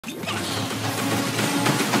It's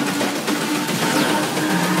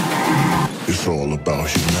all about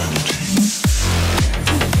humanity.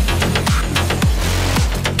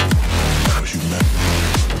 About humanity.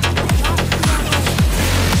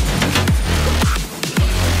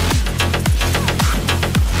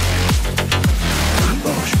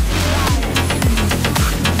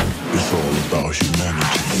 It's all about humanity.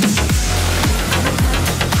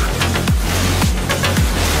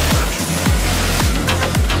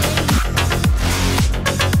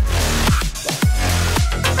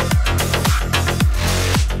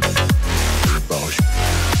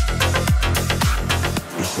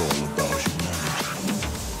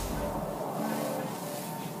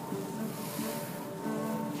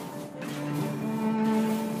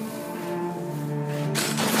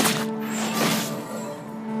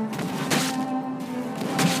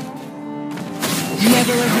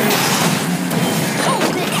 Never again.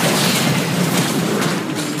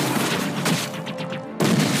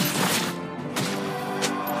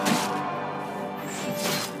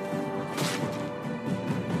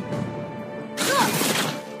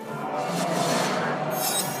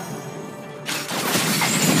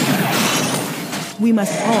 We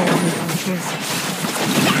must all make our choices.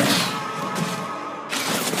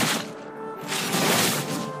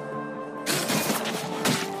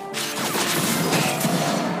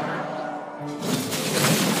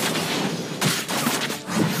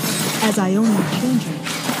 As I only change it,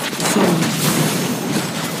 so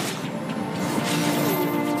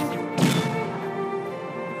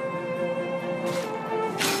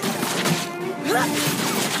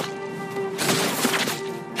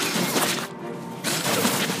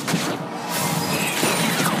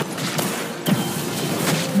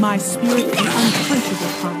my spirit is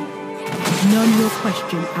unquenchable fire. None will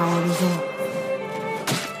question our resolve.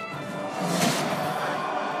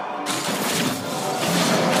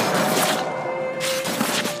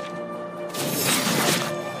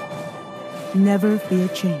 Never fear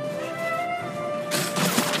change.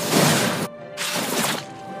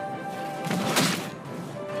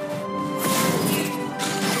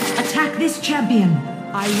 Attack this champion!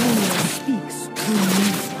 Ionia speaks through me.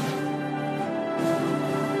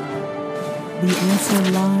 The answer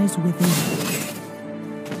lies within.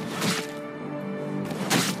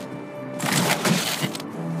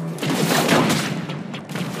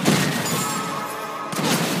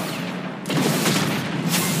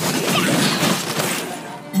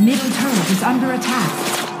 Middle turret is under attack.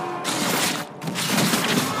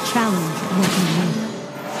 Challenge what you will.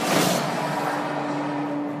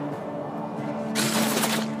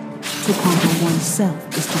 To conquer oneself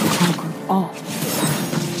is to conquer all.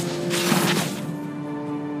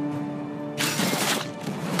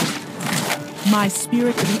 My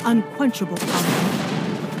spirit is an unquenchable fire.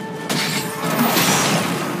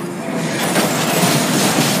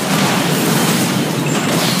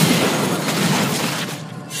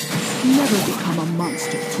 Never become a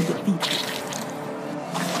monster to defeat.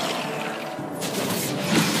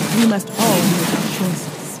 We must all make our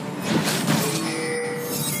choices.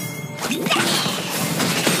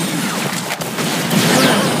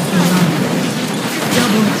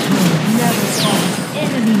 Double kill. Never fall.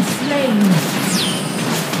 Enemy slain.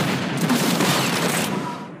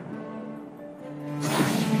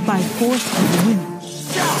 By force of will.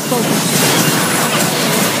 Focus.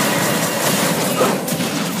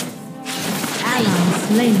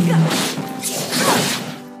 Slain.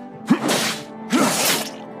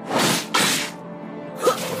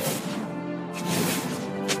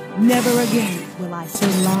 Never again will I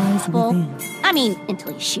say lies within. I mean,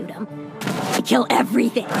 until you shoot him. I kill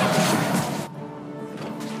everything.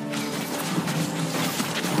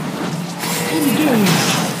 Engage.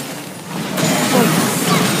 Focus.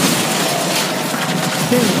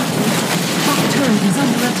 Build. Top turret is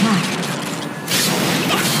under attack.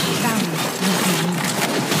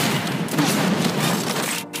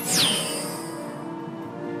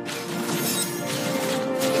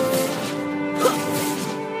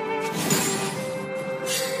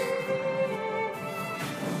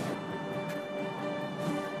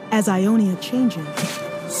 As Ionia changes,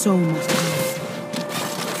 so must I.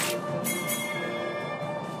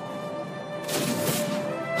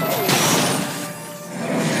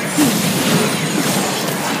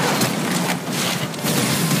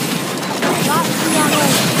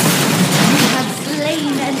 You have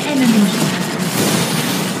slain an enemy.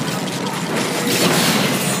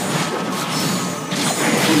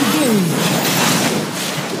 Engage.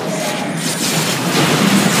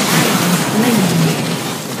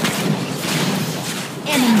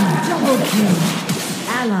 Double kill.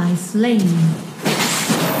 Ally slain.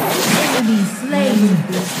 Enemy slain.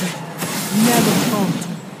 slain. Never falter.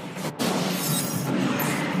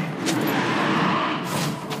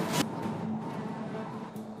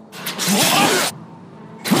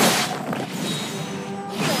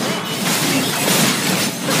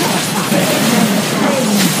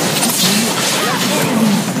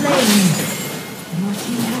 Your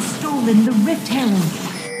team has stolen the Rift Herald.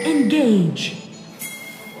 Engage.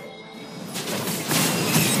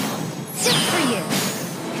 Just for you.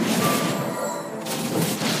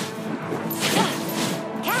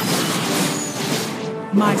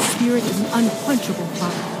 My spirit is an unquenchable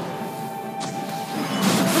fire.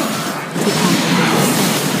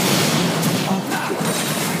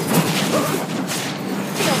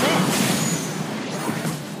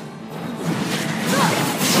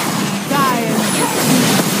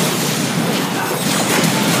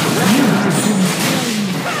 Feel this.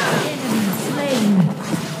 Enemy slain.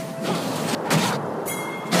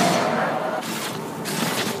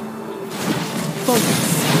 Focus.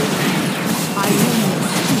 I only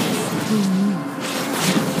speak through me.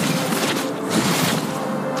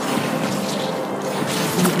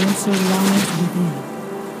 The answer lies within.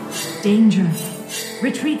 Danger.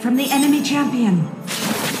 Retreat from the enemy champion.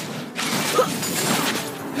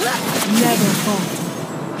 Never falter.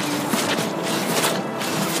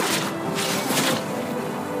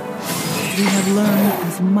 We have learned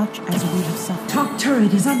as much as we have suffered. Top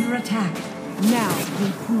turret is under attack. Now we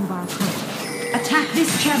prove our courage. Attack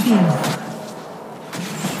this champion.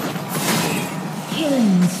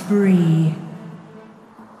 Killing spree.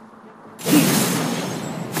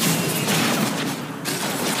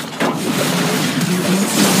 The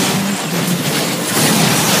answer lies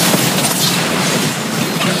within.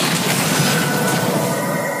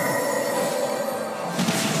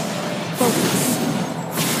 Focus.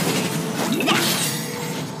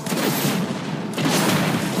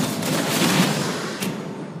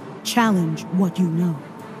 Challenge what you know.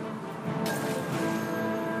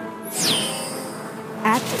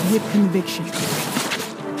 Act with conviction.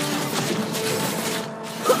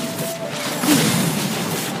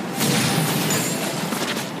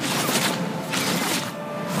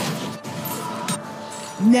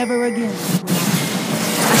 Never again.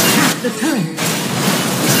 Attack the turret.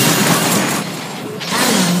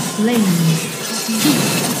 Ally slain.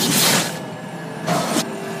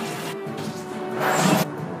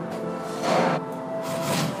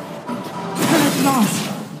 Turret lost.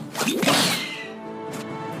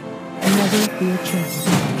 Never fear change.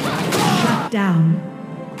 Shut down.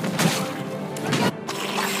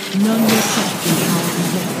 None will question our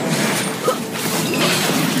result.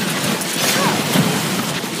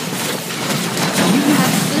 You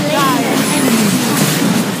have slain an enemy.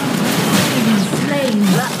 Slain.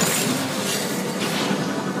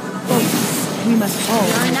 Focus. We must all.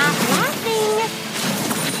 You're not laughing.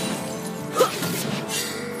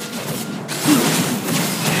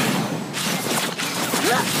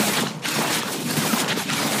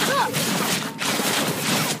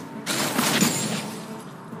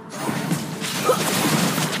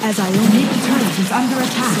 As I only Mid turret is under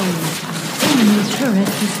attack. Enemy turret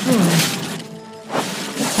destroyed.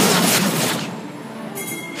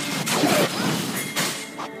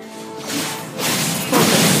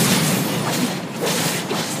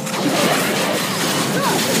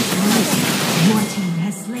 Your team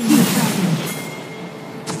has slain the dragon.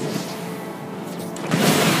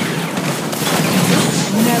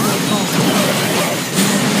 never falter.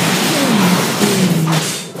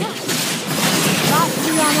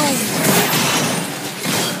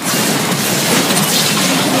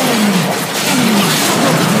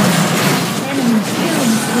 Enemy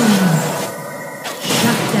killing spree.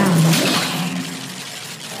 Shut down.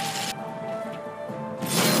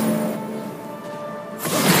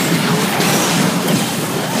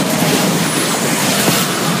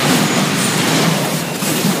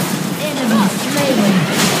 Enemy slain.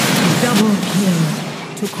 Double kill.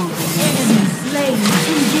 To conquer. Enemy slain.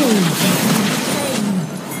 Engage. Slain.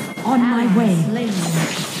 On my way.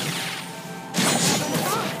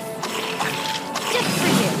 Just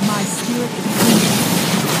for you. My spirit is free.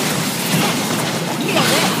 Feel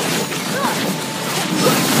this.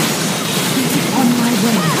 On my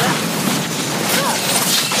way.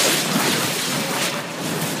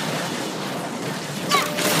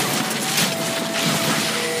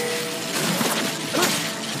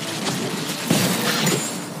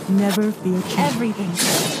 Never fear change. Everything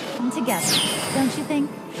come together, don't you think?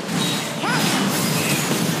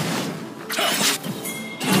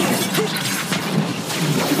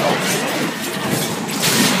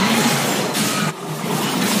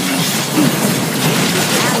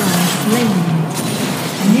 Ally slain.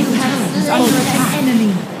 Mid turret is under attack.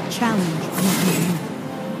 challenge what you know.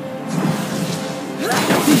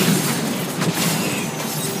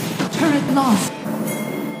 Turret lost.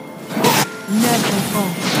 Never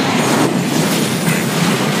fall.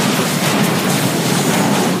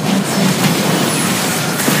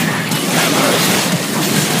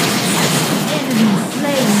 Enemy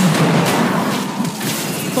slain.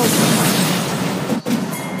 Focus.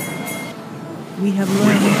 We have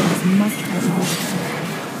learned as much as we can.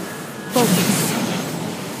 Focus.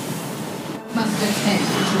 Master 10.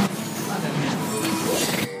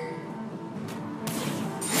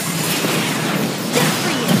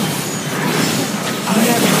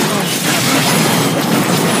 Never fall.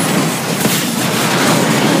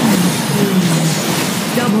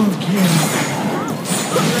 Double kill.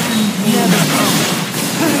 Never fall.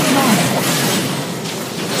 Turret lost.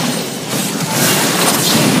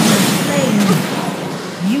 Slain.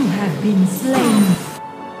 You have been slain.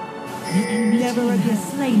 The enemy Never team again.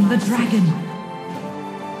 has slain the dragon.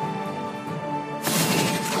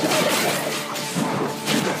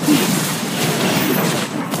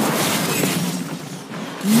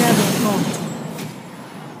 Never fall.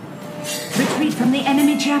 Retreat from the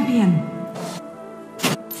enemy champion.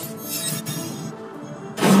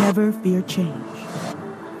 Never fear change.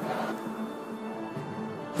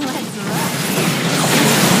 You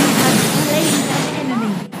have slain an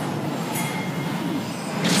enemy.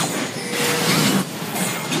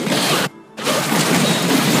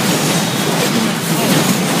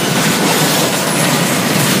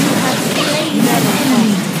 You have slain an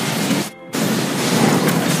enemy.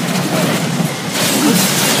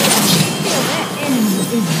 That enemy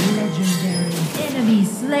is legendary. Enemy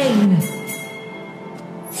slain.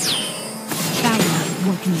 Balance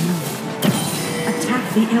what you know. Attack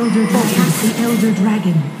the elder dragon. Attack the elder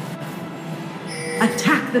dragon.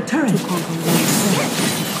 Attack the turret. To conquer oneself,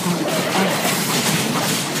 to conquer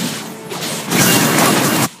others.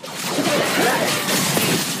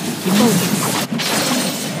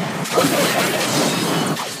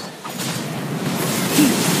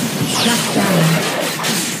 Shut down.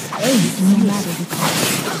 No matter the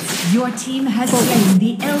cost. Your team has slain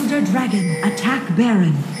the elder dragon. Attack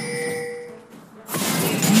Baron.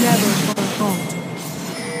 Never falter.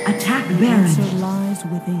 Attack The Baron. answer lies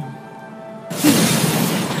within.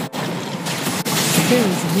 There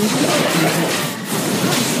is wisdom within.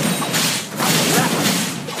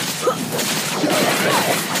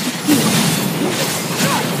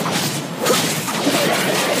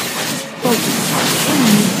 Focus.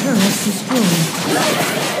 Enemy turret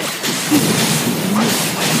destroyed.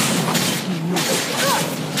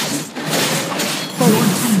 Your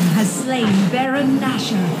team has slain Baron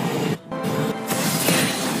Nashor.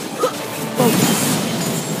 Focus.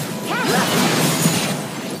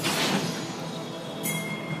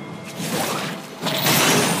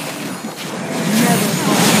 Never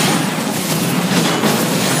falter.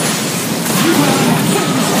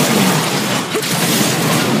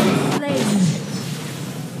 Slain.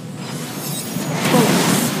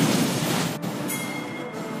 Focus.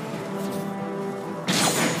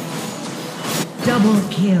 Double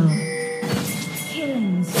kill.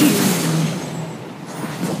 Killing spree.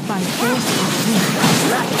 By force of will.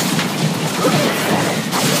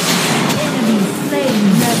 Enemy slain.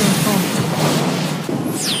 Never falter.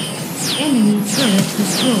 Enemy turret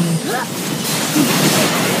destroyed.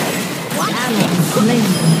 Ally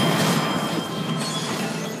slain.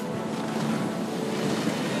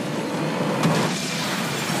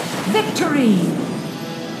 Victory!